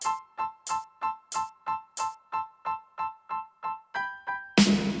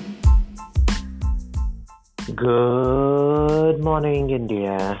Good morning,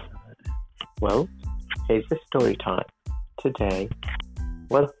 India. Well, it's a story time today.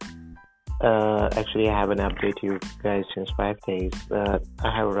 Well, actually, I have an update to you guys since 5 days. I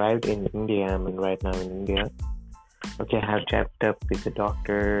have arrived in India. I'm right now in India. Okay, I have checked up with the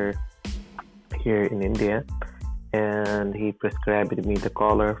doctor here in India, and he prescribed me the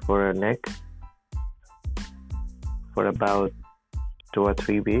collar for a neck for about 2 or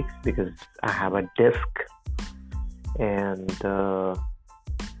 3 weeks because I have a disc and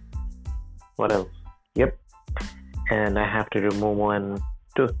what else? Yep, and I have to remove one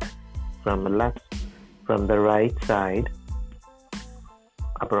tooth from the right side,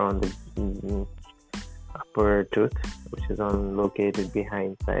 upper tooth, which is located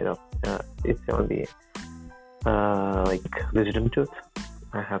behind side of. It's on the wisdom tooth.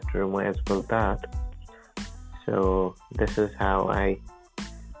 I have to remove as well that. So this is how I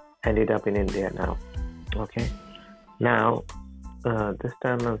ended up in India now. Okay. Now, this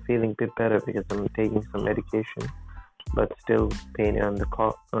time I'm feeling a bit better because I'm taking some medication, but still pain on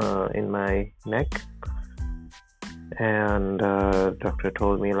in my neck. And doctor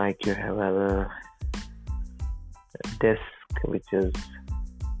told me you have a disc which is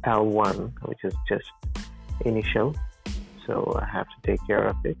L1, which is just initial. So I have to take care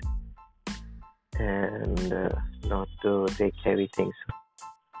of it and not to take heavy things.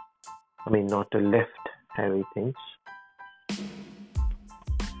 Not to lift heavy things.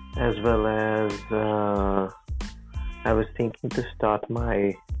 As well as I was thinking to start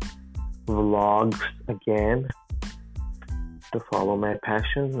my vlogs again to follow my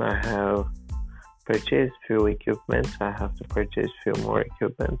passion. I have purchased few equipments. I have to purchase few more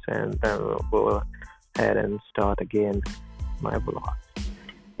equipments and then we'll go ahead and start again my vlogs.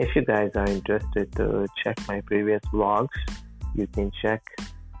 If you guys are interested to check my previous vlogs, you can check.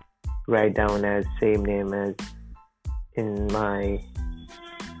 Write down as same name as in my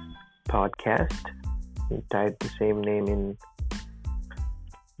podcast. You type the same name in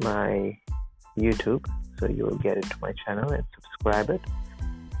my YouTube, so you will get it to my channel and subscribe it.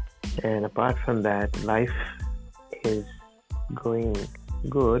 And apart from that, life is going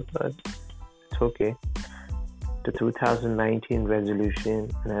good, but it's okay. The 2019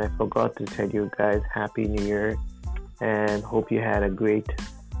 resolution, and I forgot to tell you guys Happy New Year and hope you had a great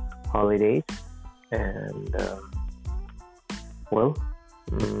holidays. And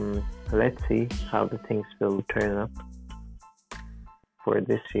let's see how the things will turn up for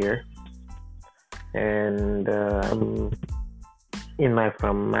this year. And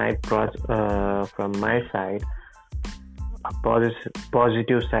from my side, a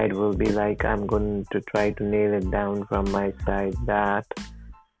positive side will be I'm going to try to nail it down from my side that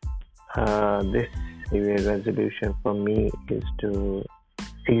this New Year resolution for me is to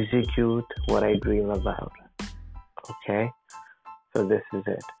execute what I dream about. Okay, so this is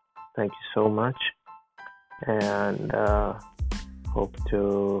it. Thank you so much, and hope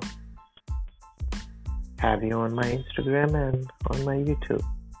to have you on my Instagram and on my YouTube.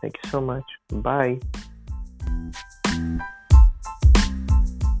 Thank you so much. Bye.